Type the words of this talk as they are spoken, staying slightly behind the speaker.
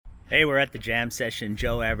Hey, we're at the jam session,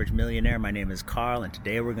 Joe Average Millionaire. My name is Carl, and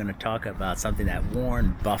today we're going to talk about something that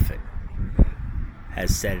Warren Buffett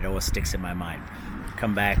has said. It always sticks in my mind.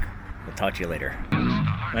 Come back. We'll talk to you later.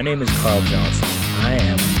 My name is Carl Johnson. I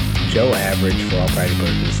am Joe Average for all practical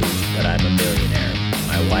purposes, but I'm a millionaire.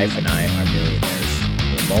 My wife and I are millionaires.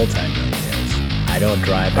 We're multi-millionaires. I don't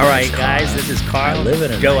drive a All right, nice car. guys, this is Carl, I live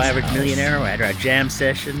in a Joe nice Average house. Millionaire. We're at our jam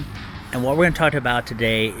session, and what we're going to talk about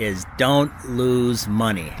today is don't lose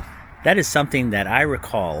money. That is something that I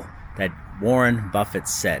recall that Warren Buffett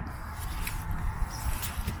said.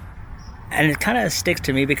 And it kind of sticks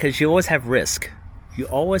to me because you always have risk. You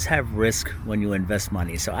always have risk when you invest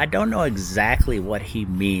money. So I don't know exactly what he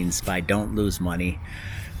means by don't lose money,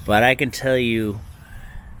 but I can tell you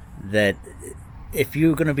that if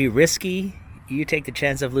you're going to be risky, you take the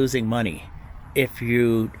chance of losing money. If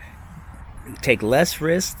you take less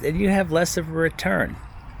risk, then you have less of a return.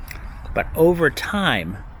 But over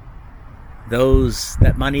time,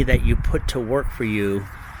 that money that you put to work for you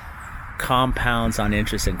compounds on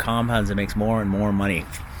interest and compounds and makes more and more money.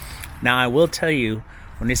 Now, I will tell you,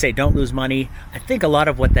 when they say don't lose money, I think a lot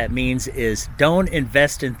of what that means is don't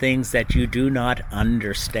invest in things that you do not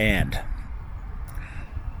understand.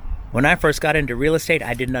 When I first got into real estate,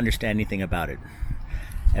 I didn't understand anything about it.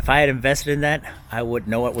 If I had invested in that, I would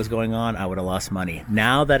know what was going on. I would have lost money.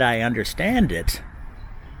 Now that I understand it,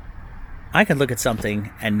 I can look at something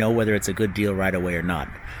and know whether it's a good deal right away or not.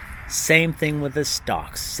 Same thing with the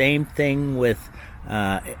stocks. Same thing with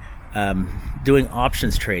doing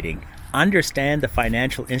options trading. Understand the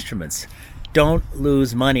financial instruments. Don't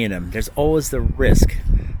lose money in them. There's always the risk.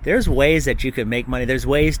 There's ways that you can make money. There's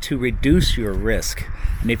ways to reduce your risk.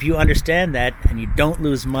 And if you understand that and you don't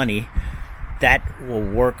lose money, that will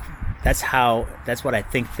work. That's what I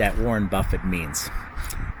think that Warren Buffett means.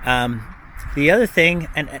 The other thing,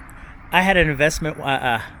 and I had an investment.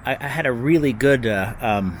 I had a really good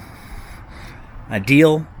a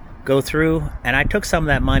deal go through, and I took some of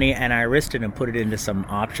that money and I risked it and put it into some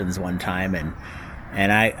options one time, and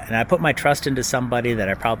I put my trust into somebody that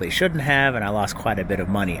I probably shouldn't have, and I lost quite a bit of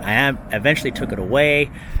money. I eventually took it away,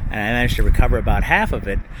 and I managed to recover about half of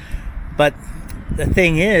it. But the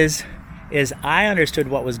thing is I understood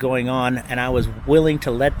what was going on, and I was willing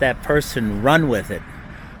to let that person run with it.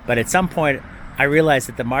 But at some point, I realized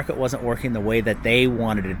that the market wasn't working the way that they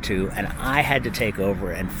wanted it to, and I had to take over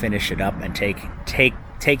and finish it up and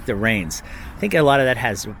take the reins. I think a lot of that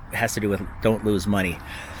has to do with don't lose money.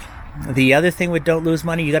 The other thing with don't lose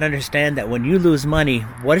money, you got to understand that when you lose money,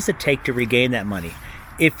 what does it take to regain that money?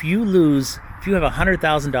 If you have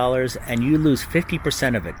 $100,000 and you lose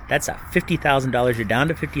 50% of it, that's $50,000. You're down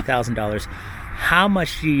to $50,000. How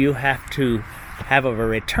much do you have to have of a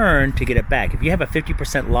return to get it back? If you have a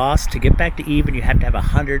 50% loss, to get back to even, you have to have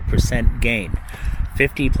 100% gain.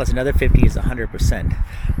 50 plus another 50 is 100%.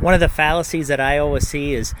 One of the fallacies that I always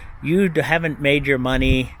see is you haven't made your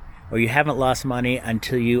money, or you haven't lost money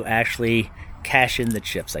until you actually cash in the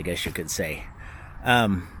chips, I guess you could say.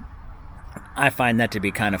 I find that to be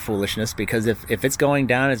kind of foolishness, because if it's going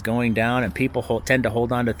down, it's going down, and people tend to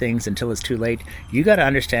hold on to things until it's too late. You got to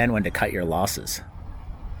understand when to cut your losses.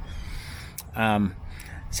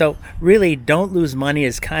 So really, don't lose money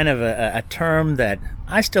is kind of a term that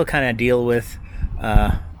I still kind of deal with.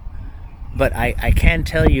 But I can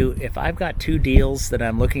tell you, if I've got two deals that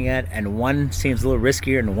I'm looking at and one seems a little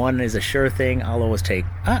riskier and one is a sure thing,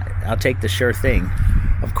 I'll take the sure thing,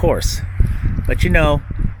 of course. But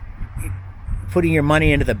putting your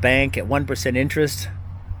money into the bank at 1% interest,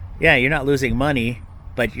 yeah, you're not losing money,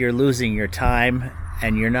 but you're losing your time,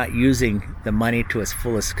 and you're not using the money to its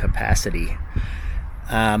fullest capacity.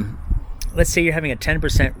 Let's say you're having a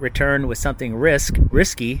 10% return with something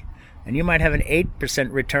risky, and you might have an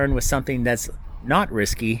 8% return with something that's not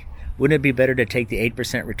risky. Wouldn't it be better to take the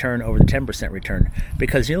 8% return over the 10% return?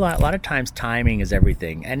 Because a lot of times timing is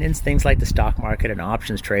everything. And in things like the stock market and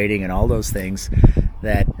options trading and all those things,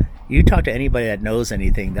 that you talk to anybody that knows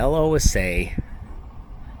anything, they will always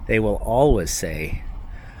say,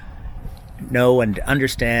 know and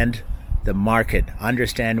understand the market,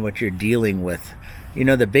 understand what you're dealing with.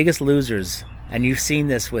 The biggest losers, and you've seen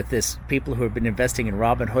this with people who have been investing in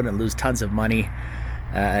Robinhood and lose tons of money,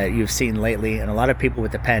 you've seen lately, and a lot of people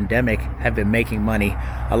with the pandemic have been making money.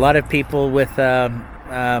 A lot of people with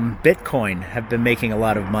Bitcoin have been making a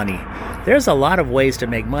lot of money. There's a lot of ways to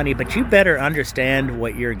make money, but you better understand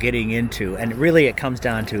what you're getting into, and really it comes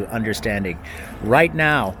down to understanding. Right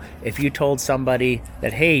now, if you told somebody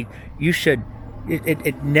that, hey, you should,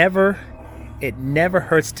 it never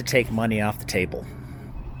hurts to take money off the table.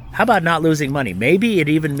 How about not losing money? Maybe it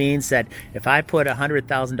even means that if I put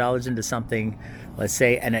 $100,000 into something let's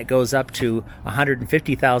say, and it goes up to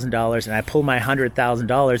 $150,000, and I pull my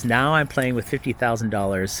 $100,000, now I'm playing with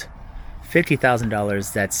 $50,000.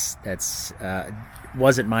 $50,000 that's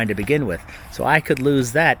wasn't mine to begin with. So I could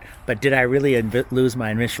lose that, but did I really lose my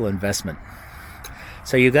initial investment?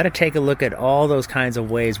 So you got to take a look at all those kinds of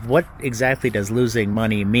ways. What exactly does losing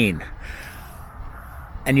money mean?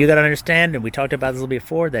 And you got to understand, and we talked about this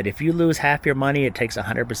before, that if you lose half your money, it takes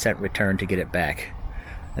 100% return to get it back.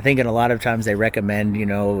 I think in a lot of times they recommend, you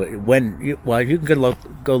can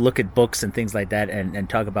go look at books and things like that and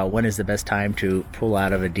talk about when is the best time to pull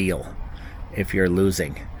out of a deal if you're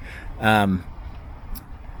losing.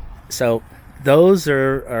 So those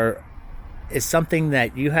is something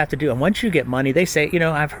that you have to do. And once you get money, they say,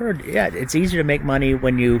 I've heard, it's easier to make money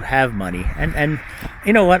when you have money. And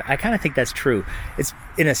you know what? I kind of think that's true. It's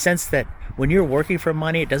in a sense that when you're working for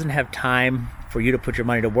money, it doesn't have time for you to put your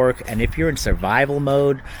money to work. And if you're in survival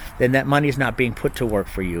mode, then that money is not being put to work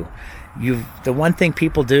for you. The one thing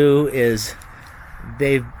people do is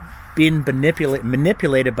they've been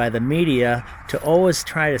manipulated by the media to always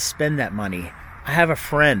try to spend that money. I have a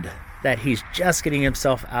friend that he's just getting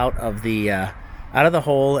himself out of the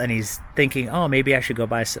hole, and he's thinking, oh, maybe I should go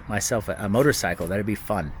buy myself a motorcycle. That'd be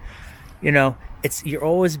fun. You're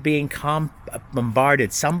always being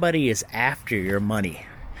bombarded. Somebody is after your money.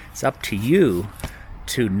 It's up to you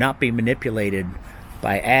to not be manipulated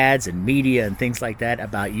by ads and media and things like that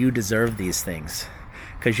about you deserve these things.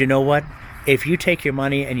 Because you know what? If you take your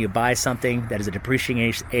money and you buy something that is a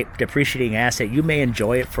depreciating asset, you may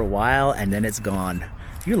enjoy it for a while and then it's gone.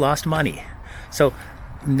 You lost money. So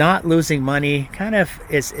not losing money kind of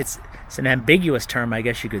it's an ambiguous term, I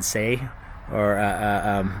guess you could say,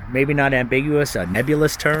 or maybe not ambiguous, a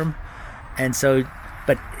nebulous term. And so,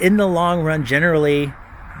 but in the long run, generally,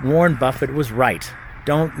 Warren Buffett was right.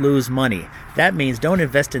 Don't lose money. That means don't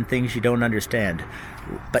invest in things you don't understand.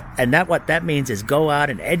 What that means is go out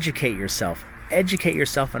and educate yourself. Educate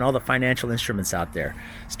yourself on all the financial instruments out there: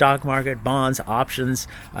 stock market, bonds, options,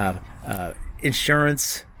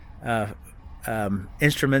 insurance,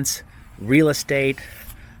 instruments, real estate,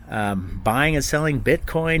 buying and selling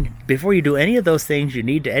Bitcoin. Before you do any of those things, you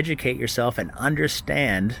need to educate yourself and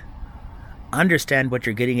understand what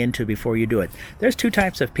you're getting into before you do it. There's two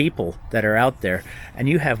types of people that are out there, and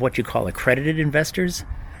you have what you call accredited investors,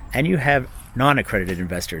 and you have non-accredited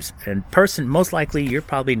investors. And most likely you're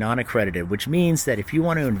probably non-accredited, which means that if you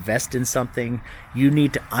want to invest in something, you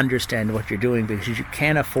need to understand what you're doing, because you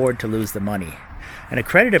can't afford to lose the money. An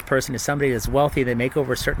accredited person is somebody that's wealthy. They make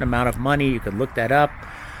over a certain amount of money. You could look that up,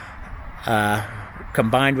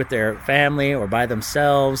 combined with their family or by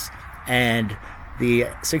themselves. And the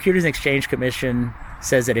Securities and Exchange Commission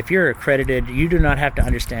says that if you're accredited, you do not have to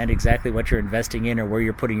understand exactly what you're investing in or where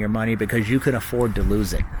you're putting your money, because you can afford to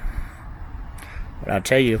lose it. But I'll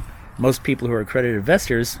tell you, most people who are accredited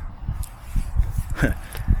investors,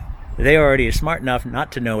 they already are smart enough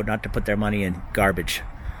not to put their money in garbage.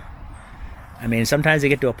 I mean, sometimes they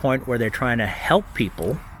get to a point where they're trying to help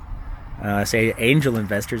people. Say angel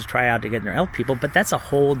investors try out to get and help people, but that's a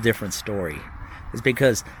whole different story. It's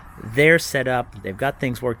because they're set up, they've got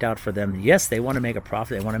things worked out for them. Yes, they want to make a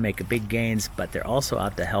profit, they want to make big gains, but they're also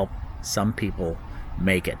out to help some people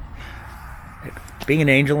make it. Being an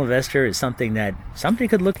angel investor is something that somebody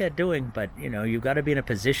could look at doing, but you've got to be in a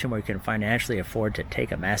position where you can financially afford to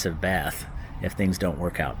take a massive bath if things don't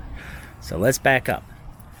work out. So let's back up.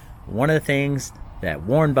 One of the things that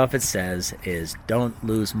Warren Buffett says is don't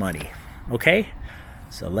lose money. Okay?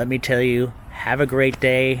 So let me tell you, have a great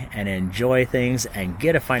day and enjoy things and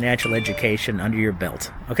get a financial education under your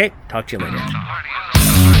belt. Okay? Talk to you later.